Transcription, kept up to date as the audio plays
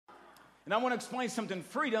And I want to explain something.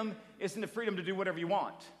 Freedom isn't the freedom to do whatever you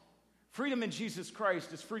want. Freedom in Jesus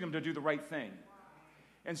Christ is freedom to do the right thing.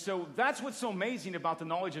 And so that's what's so amazing about the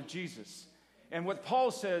knowledge of Jesus. And what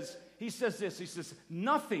Paul says, he says this, he says,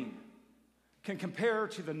 nothing can compare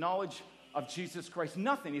to the knowledge of Jesus Christ.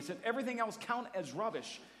 Nothing. He said, everything else count as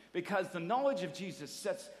rubbish because the knowledge of Jesus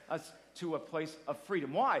sets us to a place of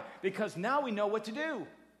freedom. Why? Because now we know what to do.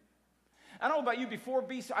 I don't know about you, before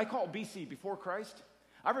BC, I call it BC, before Christ.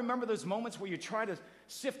 I remember those moments where you try to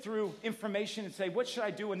sift through information and say, what should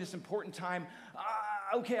I do in this important time?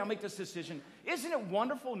 Okay, I'll make this decision. Isn't it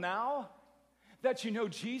wonderful now that you know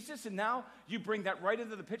Jesus, and now you bring that right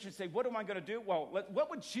into the picture and say, what am I going to do? Well, what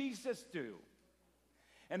would Jesus do?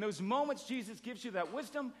 And those moments, Jesus gives you that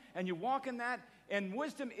wisdom, and you walk in that, and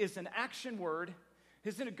wisdom is an action word.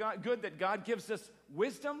 Isn't it good that God gives us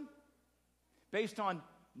wisdom based on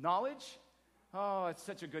knowledge? Oh, it's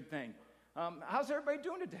such a good thing. How's everybody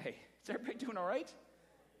doing today? Is everybody doing all right?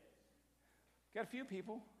 Got a few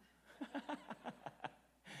people.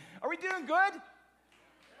 Are we doing good?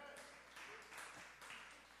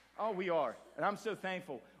 Oh, we are, and I'm so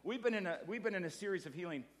thankful. We've been in a series of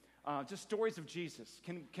healing, just stories of Jesus.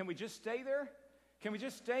 Can we just stay there? Can we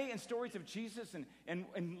just stay in stories of Jesus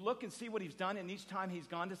and look and see what he's done, and each time he's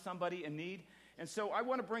gone to somebody in need? And so I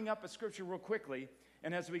want to bring up a scripture real quickly,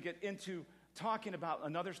 and as we get into talking about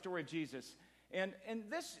another story of Jesus, and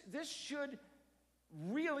this should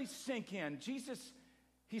really sink in. Jesus,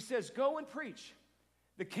 he says, go and preach.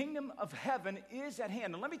 The kingdom of heaven is at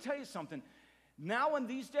hand. And let me tell you something. Now in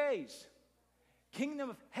these days, kingdom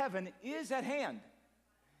of heaven is at hand.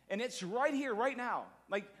 And it's right here, right now.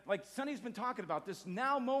 Like Sonny's been talking about, this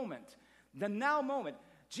now moment. The now moment.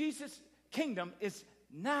 Jesus' kingdom is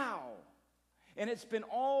now. And it's been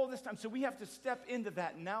all this time. So we have to step into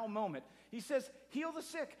that now moment. He says, heal the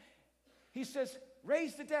sick. He says,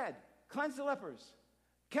 raise the dead. Cleanse the lepers.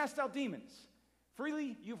 Cast out demons.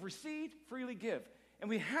 Freely you've received, freely give. And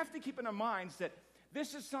we have to keep in our minds that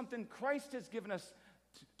this is something Christ has given us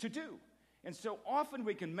to do. And so often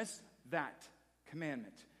we can miss that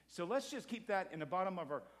commandment. So let's just keep that in the bottom of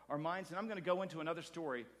our minds. And I'm going to go into another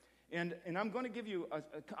story. And I'm going to give you,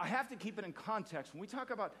 I have to keep it in context. When we talk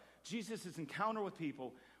about Jesus' encounter with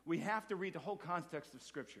people, we have to read the whole context of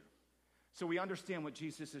Scripture. So we understand what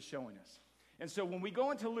Jesus is showing us. And so when we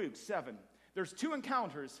go into Luke 7, there's two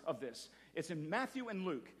encounters of this. It's in Matthew and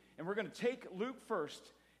Luke. And we're going to take Luke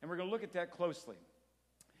first, and we're going to look at that closely.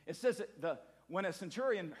 It says that when a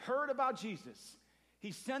centurion heard about Jesus,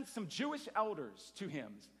 he sent some Jewish elders to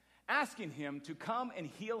him, asking him to come and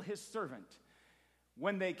heal his servant.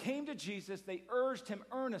 When they came to Jesus, they urged him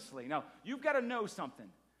earnestly. Now, you've got to know something.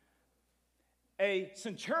 A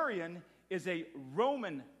centurion is a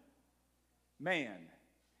Roman man.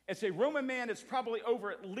 It's a Roman man that's probably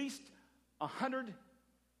over at least 100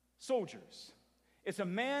 soldiers. It's a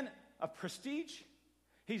man of prestige.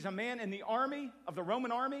 He's a man in the army, of the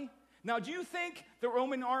Roman army. Now, do you think the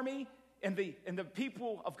Roman army and the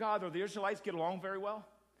people of God, or the Israelites, get along very well?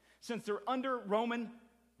 Since they're under Roman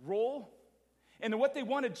rule? And what they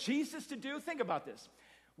wanted Jesus to do, think about this.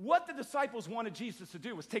 What the disciples wanted Jesus to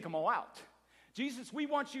do was take them all out. Jesus, we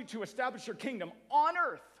want you to establish your kingdom on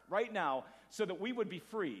earth right now so that we would be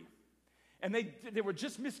free. And they were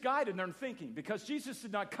just misguided in their thinking because Jesus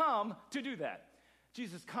did not come to do that.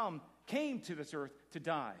 Jesus came to this earth to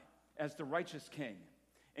die as the righteous king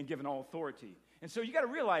and given all authority. And so you got to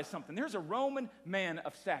realize something. There's a Roman man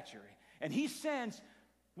of stature, and he sends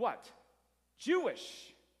what?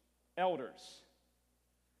 Jewish elders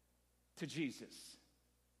to Jesus.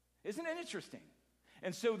 Isn't it interesting?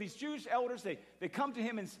 And so these Jewish elders, they come to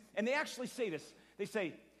him and they actually say this. They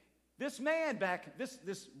say, this man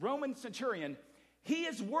this Roman centurion, he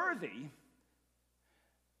is worthy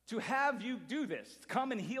to have you do this.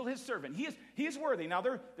 Come and heal his servant. He is worthy. Now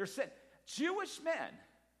they're set Jewish men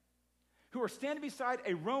who are standing beside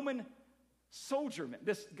a Roman soldier man,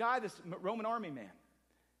 this Roman army man.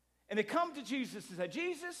 And they come to Jesus and say,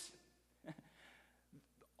 Jesus,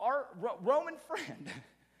 our Roman friend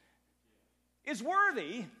is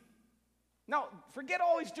worthy. Now, forget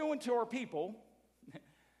all he's doing to our people.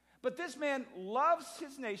 But this man loves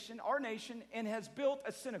his nation, our nation, and has built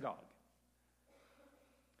a synagogue.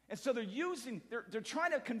 And so they're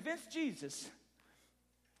trying to convince Jesus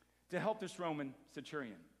to help this Roman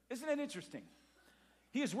centurion. Isn't it interesting?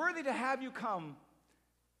 He is worthy to have you come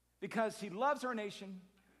because he loves our nation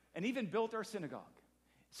and even built our synagogue.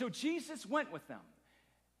 So Jesus went with them.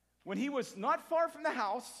 When he was not far from the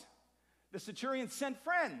house, the centurion sent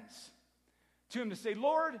friends to him to say,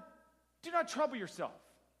 Lord, do not trouble yourself,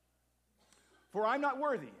 for I'm not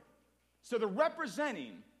worthy. So they're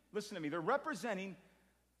representing Listen to me. They're representing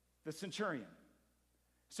the centurion.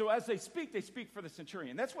 So as they speak for the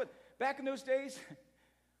centurion. That's what, back in those days,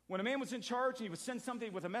 when a man was in charge and he would send somebody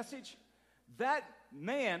with a message, that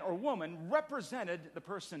man or woman represented the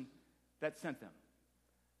person that sent them.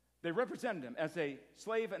 They represented him as a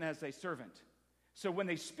slave and as a servant. So when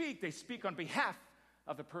they speak on behalf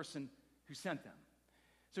of the person who sent them.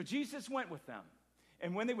 So Jesus went with them.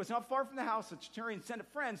 And when they was not far from the house, the centurion sent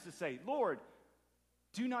friends to say, Lord,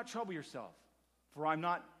 do not trouble yourself, for I'm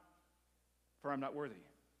not worthy.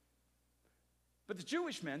 But the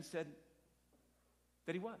Jewish men said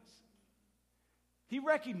that he was. He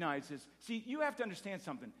recognizes, see, you have to understand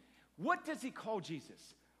something. What does he call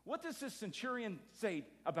Jesus? What does this centurion say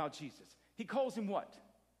about Jesus? He calls him what?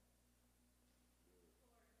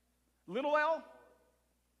 Little L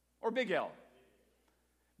or big L?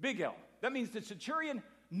 Big L. That means the centurion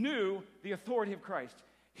knew the authority of Christ.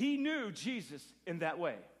 He knew Jesus in that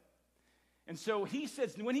way. And so he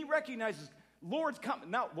says, when he recognizes Lord's coming,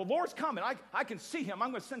 now, well, Lord's coming. I can see him.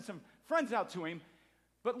 I'm going to send some friends out to him.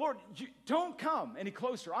 But Lord, don't come any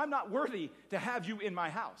closer. I'm not worthy to have you in my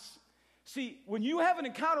house. See, when you have an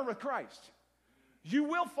encounter with Christ, you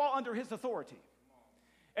will fall under his authority.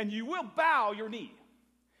 And you will bow your knee.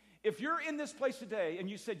 If you're in this place today and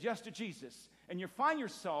you said yes to Jesus, and you find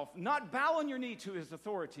yourself not bowing your knee to his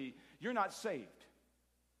authority, you're not saved.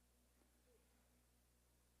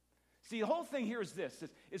 See, the whole thing here is this.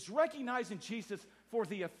 It's recognizing Jesus for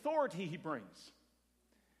the authority he brings.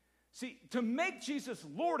 See, to make Jesus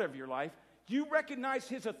Lord of your life, you recognize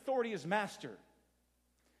his authority as master.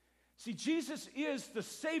 See, Jesus is the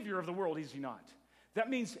Savior of the world, is he not? That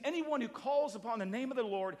means anyone who calls upon the name of the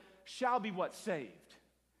Lord shall be what? Saved.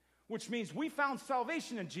 Which means we found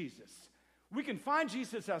salvation in Jesus. We can find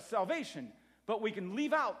Jesus as salvation, but we can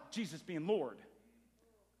leave out Jesus being Lord.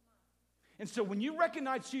 And so when you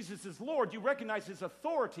recognize Jesus as Lord, you recognize his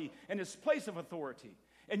authority and his place of authority.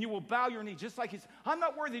 And you will bow your knee just like he's, I'm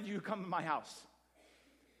not worthy of you to come to my house.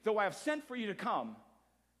 Though I have sent for you to come,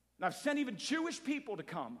 and I've sent even Jewish people to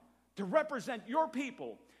come to represent your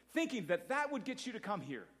people, thinking that that would get you to come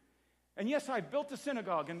here. And yes, I built a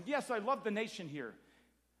synagogue, and yes, I love the nation here.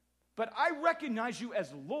 But I recognize you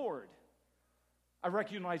as Lord. I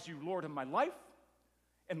recognize you Lord of my life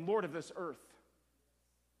and Lord of this earth.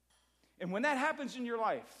 And when that happens in your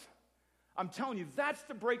life, I'm telling you, that's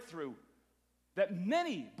the breakthrough that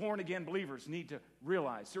many born-again believers need to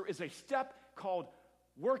realize. There is a step called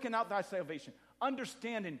working out thy salvation,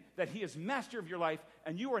 understanding that he is master of your life,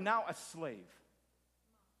 and you are now a slave.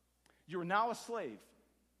 You are now a slave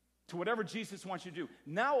to whatever Jesus wants you to do.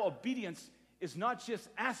 Now obedience is not just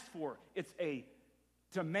asked for, it's a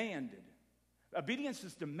demanded. Obedience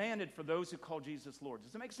is demanded for those who call Jesus Lord.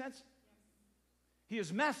 Does that make sense? He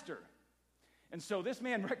is master. And so this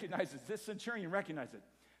man recognizes, this centurion recognizes it.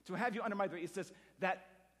 To have you under my authority, it says, that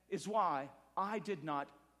is why I did not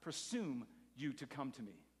presume you to come to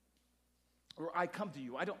me. Or I come to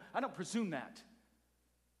you. I don't presume that.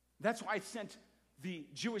 That's why I sent the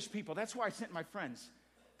Jewish people. That's why I sent my friends.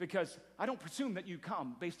 Because I don't presume that you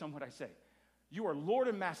come based on what I say. You are Lord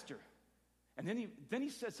and Master. And then he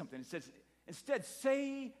says something. He says, instead,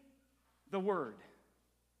 say the word.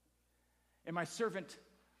 And my servant,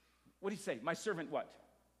 what did he say? My servant what?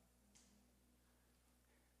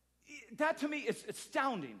 That to me is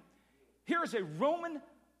astounding. Here is a Roman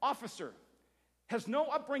officer, has no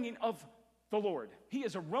upbringing of the Lord. He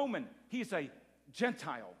is a Roman. He is a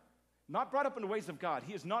Gentile, not brought up in the ways of God.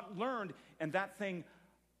 He has not learned in that thing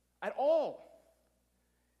at all.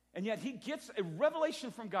 And yet he gets a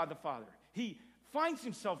revelation from God the Father. He finds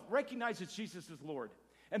himself, recognizes Jesus as Lord,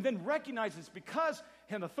 and then recognizes because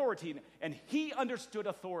his authority, and he understood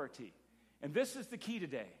authority. And this is the key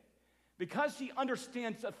today. Because he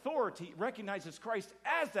understands authority, recognizes Christ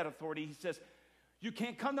as that authority, he says, you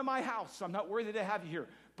can't come to my house. I'm not worthy to have you here.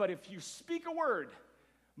 But if you speak a word,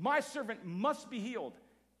 my servant must be healed.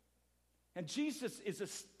 And Jesus is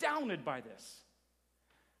astounded by this.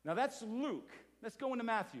 Now that's Luke. Let's go into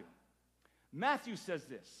Matthew. Matthew says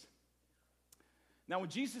this. Now when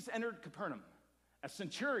Jesus entered Capernaum, a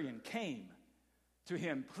centurion came to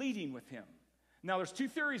him, pleading with him. Now there's two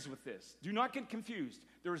theories with this. Do not get confused.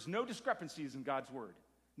 There is no discrepancies in God's word.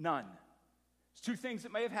 None. There's two things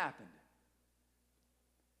that may have happened.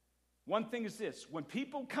 One thing is this. When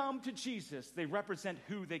people come to Jesus, they represent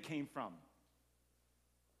who they came from.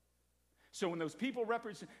 So when those people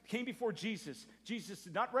came before Jesus, Jesus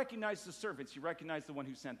did not recognize the servants. He recognized the one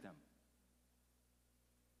who sent them.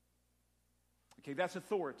 Okay, that's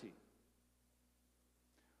authority.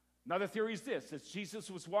 Another theory is this. As Jesus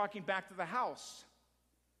was walking back to the house,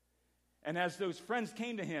 And as those friends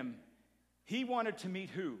came to him, he wanted to meet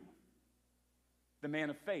who? The man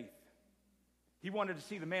of faith. He wanted to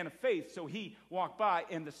see the man of faith, so he walked by,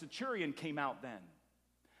 and the centurion came out then.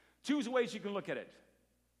 Two ways you can look at it.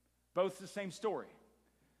 Both the same story.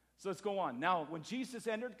 So let's go on. Now, when Jesus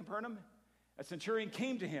entered Capernaum, a centurion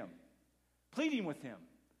came to him, pleading with him,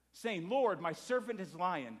 saying, Lord, my servant is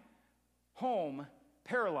lying home,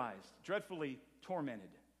 paralyzed, dreadfully tormented.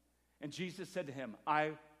 And Jesus said to him,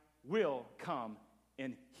 I will come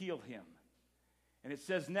and heal him. And it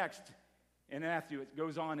says next in Matthew, it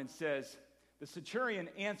goes on and says, the centurion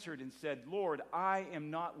answered and said, Lord, I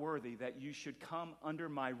am not worthy that you should come under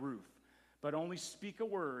my roof, but only speak a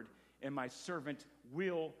word, and my servant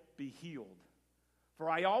will be healed. For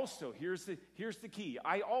I also, here's the key,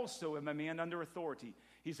 I also am a man under authority.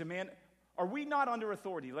 He's a man, are we not under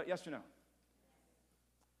authority? Yes or no?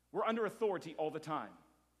 We're under authority all the time.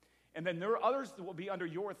 And then there are others that will be under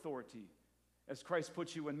your authority as Christ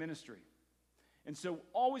puts you in ministry. And so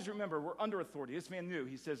always remember, we're under authority. This man knew.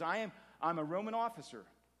 He says, I'm a Roman officer,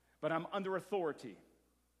 but I'm under authority.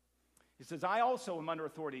 He says, I also am under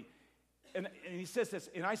authority. And he says this,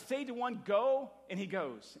 and I say to one, go, and he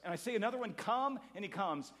goes. And I say another one, come, and he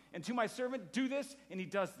comes. And to my servant, do this, and he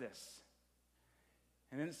does this.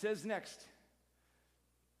 And then it says next,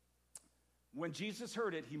 when Jesus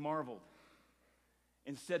heard it, he marveled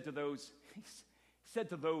and said to those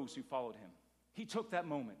who followed him. He took that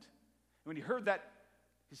moment. And when he heard that,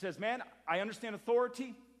 he says, man, I understand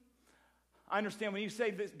authority. I understand when you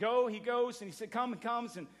say this, go, he goes. And he said, come, and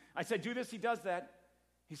comes. And I said, do this, he does that.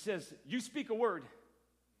 He says, you speak a word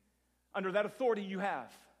under that authority you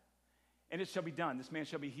have, and it shall be done. This man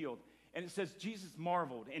shall be healed. And it says, Jesus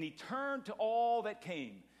marveled, and he turned to all that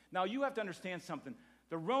came. Now, you have to understand something.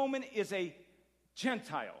 The Roman is a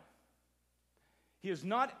Gentile. He is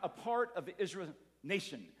not a part of the Israel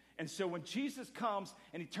nation. And so when Jesus comes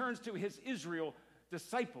and he turns to his Israel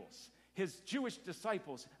disciples, his Jewish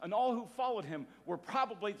disciples, and all who followed him were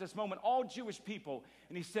probably at this moment all Jewish people.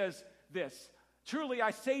 And he says this, truly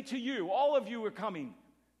I say to you, all of you are coming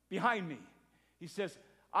behind me. He says,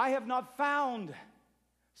 I have not found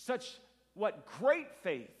such great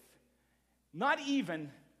faith, not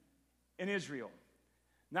even in Israel.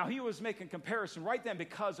 Now he was making comparison right then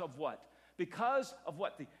because of what? Because of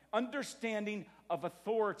what? The understanding of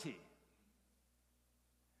authority.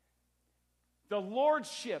 The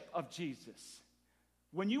lordship of Jesus.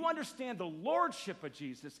 When you understand the lordship of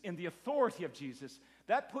Jesus and the authority of Jesus,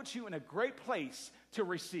 that puts you in a great place to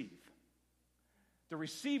receive. To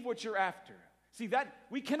receive what you're after. See, that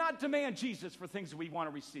we cannot demand Jesus for things that we want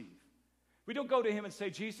to receive. We don't go to him and say,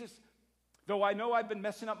 Jesus, though I know I've been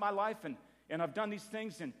messing up my life and I've done these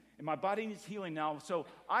things and my body needs healing now, so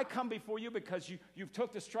I come before you because you've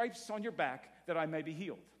took the stripes on your back that I may be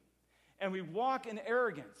healed. And we walk in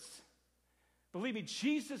arrogance. Believe me,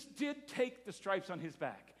 Jesus did take the stripes on his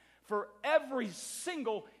back for every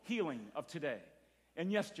single healing of today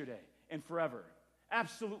and yesterday and forever.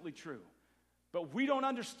 Absolutely true. But we don't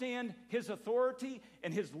understand his authority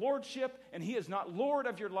and his lordship, and he is not Lord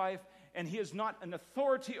of your life, and he is not an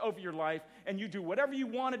authority over your life, and you do whatever you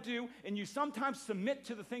want to do, and you sometimes submit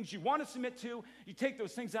to the things you want to submit to. You take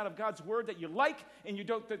those things out of God's word that you like, and you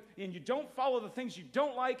don't follow the things you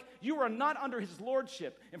don't like. You are not under his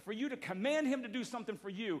lordship, and for you to command him to do something for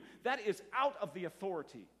you, that is out of the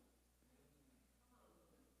authority.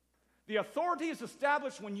 The authority is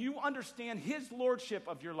established when you understand his lordship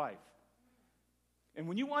of your life. And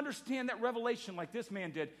when you understand that revelation like this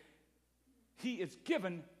man did, he is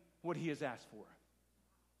given what he has asked for.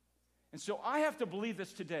 And so I have to believe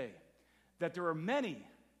this today, that there are many,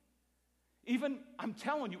 even, I'm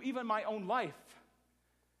telling you, even my own life.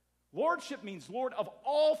 Lordship means Lord of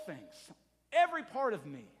all things, every part of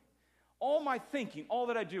me, all my thinking, all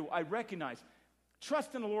that I do, I recognize.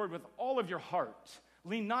 Trust in the Lord with all of your heart.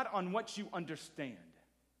 Lean not on what you understand.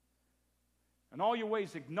 In all your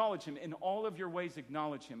ways, acknowledge him. In all of your ways,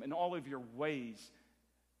 acknowledge him. In all of your ways,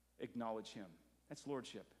 acknowledge him. That's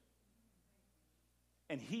lordship.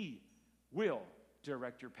 And he will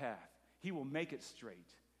direct your path. He will make it straight.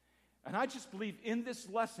 And I just believe in this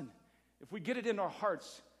lesson, if we get it in our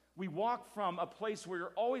hearts, we walk from a place where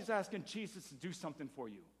you're always asking Jesus to do something for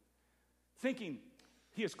you. Thinking,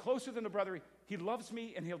 he is closer than a brother. He loves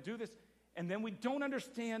me and he'll do this. And then we don't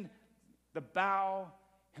understand the bow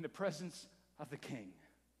and the presence of the King.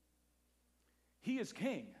 He is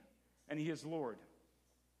King and he is Lord.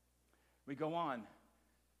 We go on.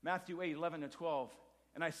 Matthew 8, 11 and 12.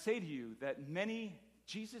 And I say to you that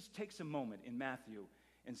Jesus takes a moment in Matthew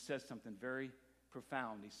and says something very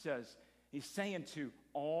profound. He's saying to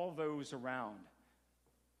all those around,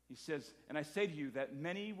 He says, and I say to you that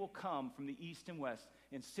many will come from the east and west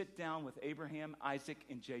and sit down with Abraham, Isaac,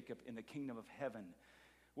 and Jacob in the kingdom of heaven.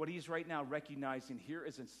 What he's right now recognizing here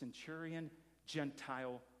is a centurion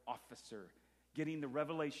Gentile officer getting the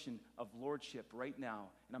revelation of lordship right now.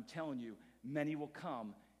 And I'm telling you, many will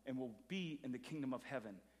come and will be in the kingdom of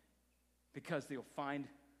heaven because they'll find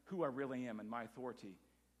who I really am and my authority.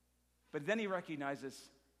 But then he recognizes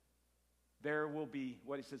there will be,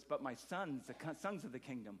 what he says, but my sons, the sons of the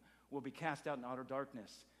kingdom, will be cast out in outer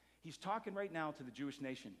darkness. He's talking right now to the Jewish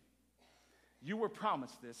nation. You were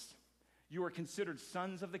promised this. You are considered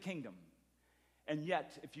sons of the kingdom. And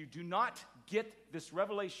yet, if you do not get this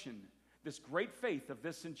revelation, this great faith of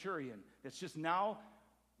this centurion that's just now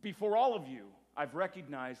before all of you, I've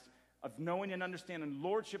recognized of knowing and understanding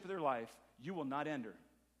lordship of their life, you will not enter.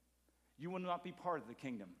 You will not be part of the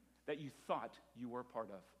kingdom that you thought you were part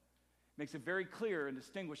of. Makes it very clear in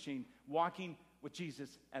distinguishing walking with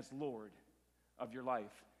Jesus as Lord of your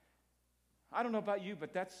life. I don't know about you,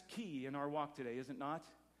 but that's key in our walk today, is it not?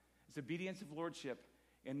 It's obedience of lordship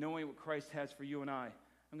and knowing what Christ has for you and I.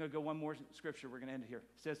 I'm going to go one more scripture. We're going to end it here.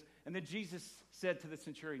 It says, and then Jesus said to the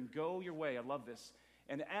centurion, go your way. I love this.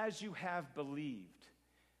 And as you have believed,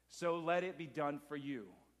 so let it be done for you.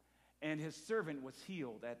 And his servant was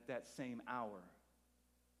healed at that same hour.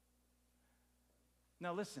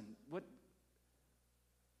 Now listen,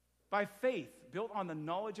 by faith, built on the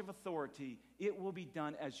knowledge of authority, it will be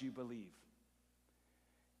done as you believe.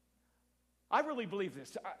 I really believe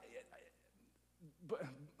this.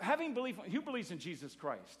 Having belief, who believes in Jesus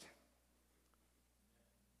Christ?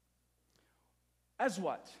 As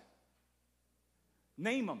what?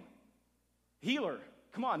 Name him. Healer.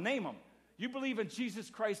 Come on, name him. You believe in Jesus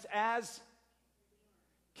Christ as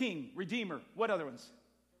King, Redeemer. What other ones?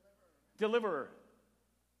 Deliverer.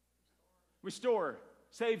 Restorer.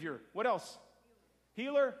 Savior. What else?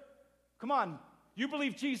 Healer. Come on. You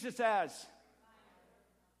believe Jesus as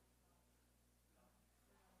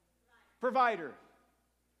provider.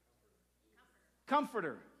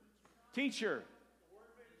 Comforter. Teacher.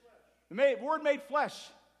 The Word made flesh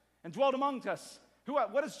and dwelt among us.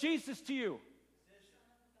 What is Jesus to you?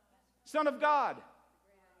 Son of God.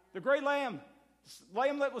 The great Lamb.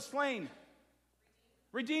 Lamb that was slain.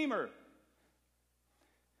 Redeemer.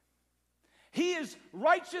 He is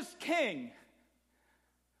righteous King.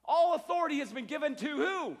 All authority has been given to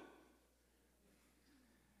who?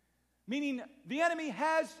 Meaning the enemy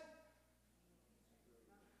has.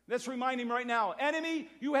 Let's remind him right now. Enemy,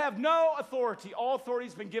 you have no authority. All authority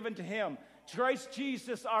has been given to him. Christ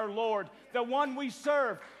Jesus our Lord, the one we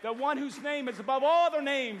serve, the one whose name is above all other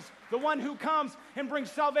names, the one who comes and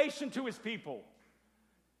brings salvation to his people.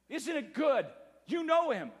 Isn't it good? You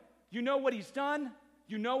know him. You know what he's done.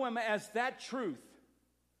 You know him as that truth.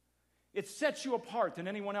 It sets you apart than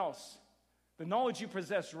anyone else. The knowledge you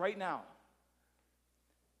possess right now.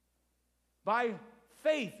 By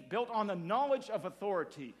faith built on the knowledge of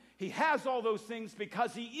authority. He has all those things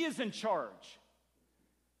because he is in charge.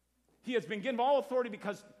 He has been given all authority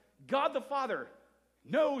because God the Father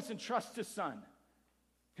knows and trusts his Son,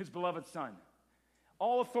 his beloved Son.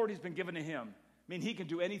 All authority has been given to him. I mean, he can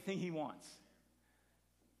do anything he wants.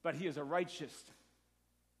 But he is a righteous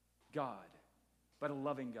God, but a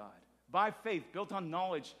loving God. By faith, built on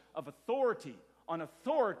knowledge of authority, on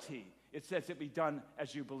authority, it says it be done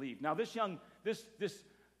as you believe. Now this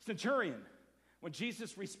centurion, when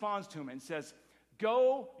Jesus responds to him and says,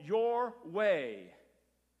 go your way,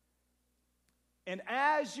 and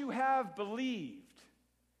as you have believed,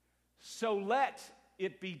 so let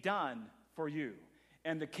it be done for you.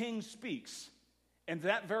 And the king speaks, and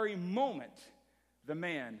that very moment, the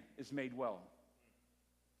man is made well.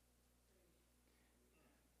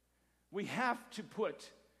 We have to put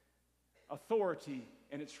authority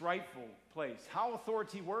in its rightful place. How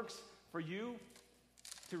authority works for you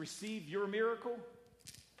to receive your miracle.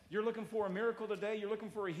 You're looking for a miracle today. You're looking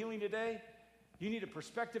for a healing today. You need a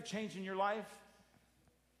perspective change in your life.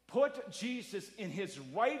 Put Jesus in his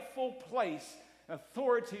rightful place,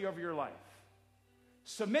 authority over your life.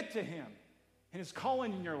 Submit to him in his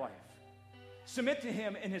calling in your life. Submit to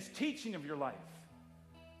him in his teaching of your life.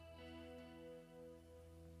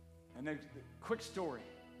 And then, quick story.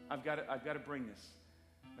 I've got to bring this.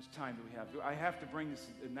 How much time do we have? I have to bring this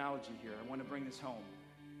analogy here. I want to bring this home.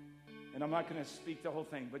 And I'm not going to speak the whole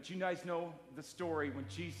thing, but you guys know the story when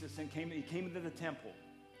Jesus came into the temple.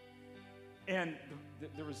 And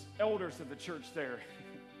there was elders of the church there.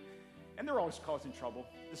 And they're always causing trouble.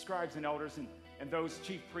 The scribes and elders and those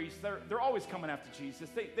chief priests, they're always coming after Jesus.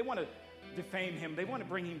 They want to defame him. They want to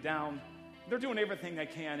bring him down. They're doing everything they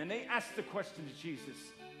can. And they ask the question to Jesus.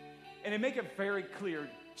 And they make it very clear,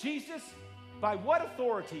 Jesus, by what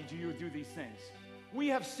authority do you do these things? We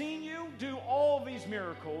have seen you do all these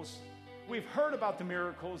miracles. We've heard about the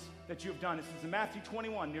miracles that you have done. This is in Matthew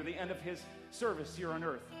 21, near the end of his service here on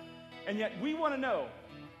earth. And yet we want to know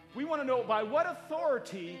by what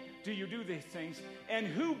authority do you do these things, and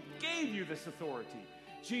who gave you this authority?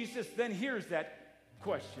 Jesus then hears that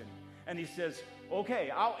question, and he says, okay,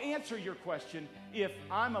 I'll answer your question if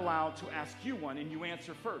I'm allowed to ask you one, and you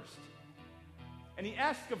answer first. And he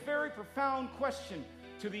asks a very profound question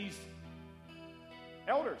to these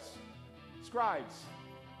elders, scribes.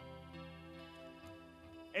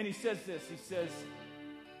 And he says this, he says,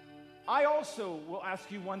 I also will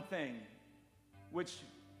ask you one thing, which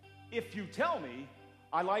if you tell me,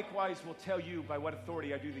 I likewise will tell you by what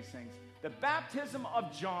authority I do these things. The baptism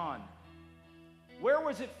of John, where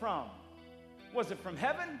was it from? Was it from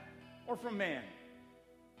heaven or from man?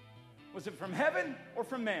 Was it from heaven or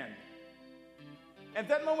from man? At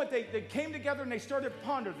that moment, they came together and they started to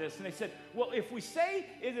ponder this. And they said, well, if we say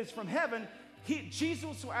it is from heaven,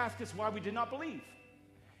 Jesus will ask us why we did not believe.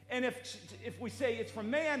 And if we say it's from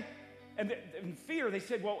man, and in fear, they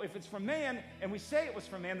said, well, if it's from man, and we say it was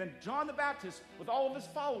from man, then John the Baptist, with all of his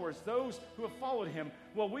followers, those who have followed him,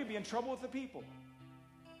 well, we'd be in trouble with the people.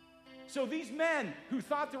 So these men who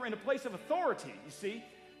thought they were in a place of authority, you see,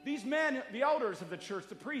 these men, the elders of the church,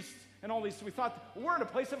 the priests, and all these, we thought, we're in a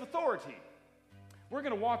place of authority. We're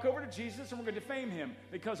going to walk over to Jesus and we're going to defame him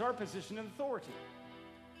because our position in authority.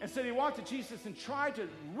 And so they walked to Jesus and tried to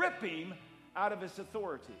rip him out of his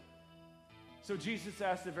authority. So Jesus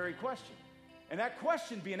asked the very question. And that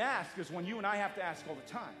question being asked is one you and I have to ask all the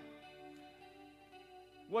time.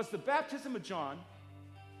 Was the baptism of John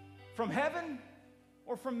from heaven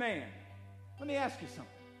or from man? Let me ask you something.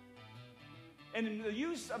 And in the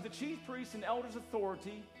use of the chief priests and elders'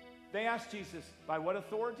 authority, they asked Jesus, by what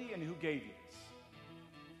authority and who gave you this?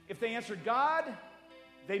 If they answered God,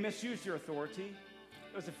 they misused their authority.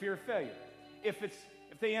 It was a fear of failure. If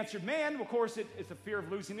they answered man, of course, it's a fear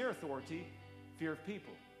of losing their authority, fear of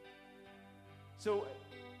people. So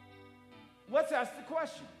let's ask the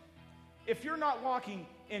question. If you're not walking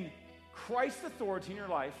in Christ's authority in your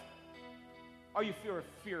life, are you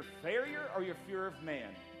fear of failure or you fear of man?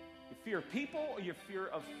 You fear of people or you fear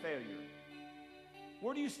of failure?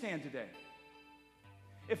 Where do you stand today?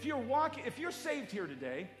 If you're saved here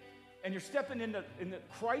today and you're stepping into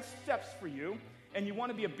Christ's steps for you and you want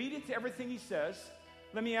to be obedient to everything he says,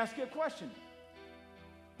 let me ask you a question.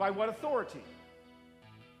 By what authority?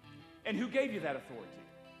 And who gave you that authority?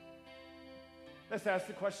 Let's ask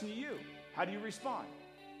the question to you. How do you respond?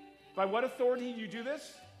 By what authority do you do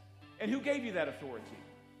this? And who gave you that authority?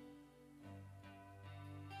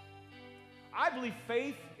 I believe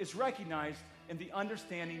faith is recognized in the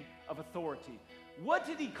understanding of authority. What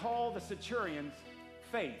did he call the centurion's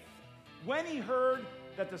faith? When he heard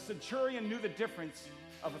that the centurion knew the difference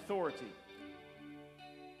of authority,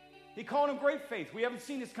 he called him great faith. We haven't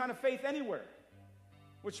seen this kind of faith anywhere,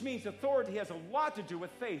 which means authority has a lot to do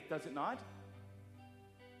with faith, does it not?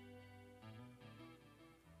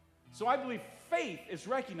 So I believe faith is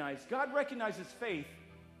recognized. God recognizes faith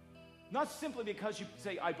not simply because you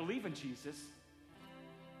say, I believe in Jesus.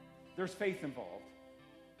 There's faith involved.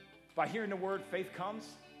 By hearing the word, faith comes,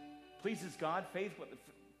 pleases God. Faith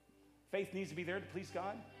needs to be there to please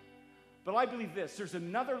God. But I believe this. There's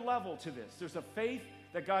another level to this. There's a faith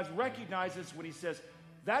that God recognizes when he says,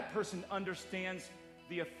 that person understands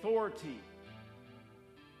the authority.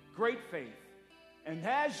 Great faith. And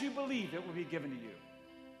as you believe, it will be given to you.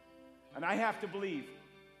 And I have to believe.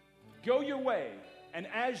 Go your way. And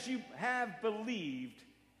as you have believed,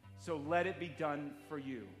 so let it be done for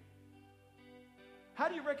you. How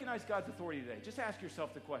do you recognize God's authority today? Just ask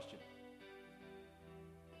yourself the question.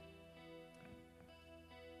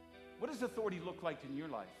 What does authority look like in your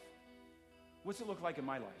life? What's it look like in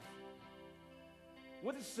my life?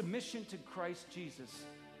 What does submission to Christ Jesus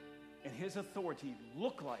and his authority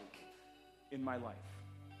look like in my life?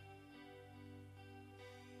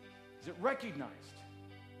 Is it recognized?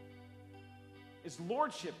 Is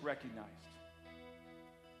lordship recognized?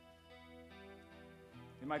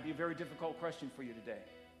 It might be a very difficult question for you today.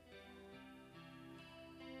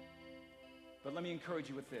 But let me encourage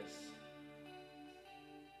you with this.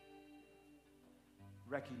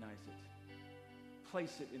 Recognize it.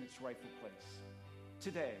 Place it in its rightful place.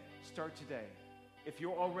 Today, start today. If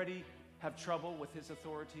you already have trouble with his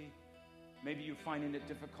authority, maybe you're finding it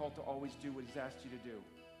difficult to always do what he's asked you to do.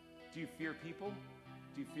 Do you fear people?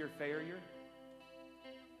 Do you fear failure?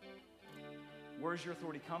 Where does your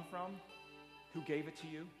authority come from? Who gave it to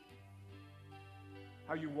you?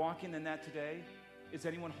 Are you walking in that today? Is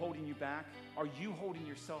anyone holding you back? Are you holding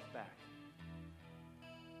yourself back?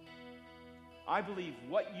 I believe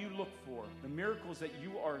what you look for, the miracles that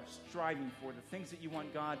you are striving for, the things that you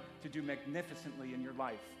want God to do magnificently in your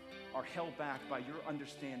life, are held back by your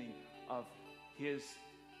understanding of his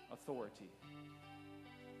authority.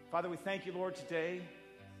 Father, we thank you, Lord, today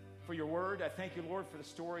for your word. I thank you, Lord, for the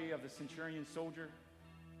story of the centurion soldier,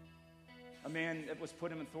 a man that was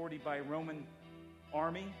put in authority by a Roman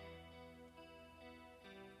army.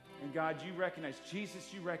 And God, you recognized,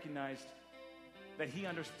 Jesus, you recognized that he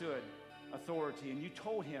understood authority. And you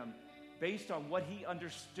told him, based on what he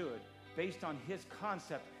understood, based on his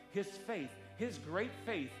concept, his faith, his great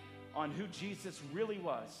faith on who Jesus really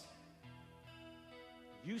was,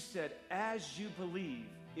 you said, as you believe,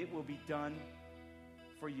 it will be done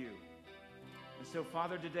for you. And so,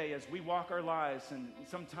 Father, today, as we walk our lives, and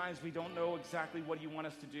sometimes we don't know exactly what you want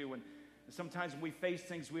us to do, and sometimes when we face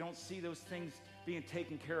things, we don't see those things being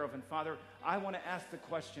taken care of. And Father, I want to ask the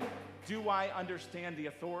question, do I understand the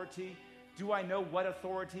authority? Do I know what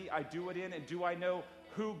authority I do it in? And do I know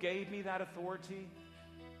who gave me that authority?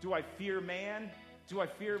 Do I fear man? Do I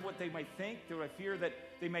fear what they might think? Do I fear that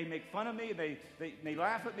they may make fun of me? They may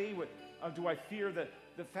laugh at me? Do I fear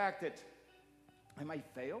the fact that I might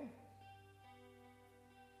fail?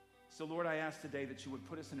 So Lord, I ask today that you would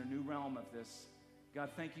put us in a new realm of this. God,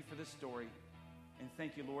 thank you for this story. And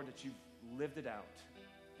thank you, Lord, that you've lived it out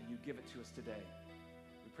and you give it to us today.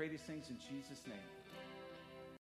 We pray these things in Jesus' name.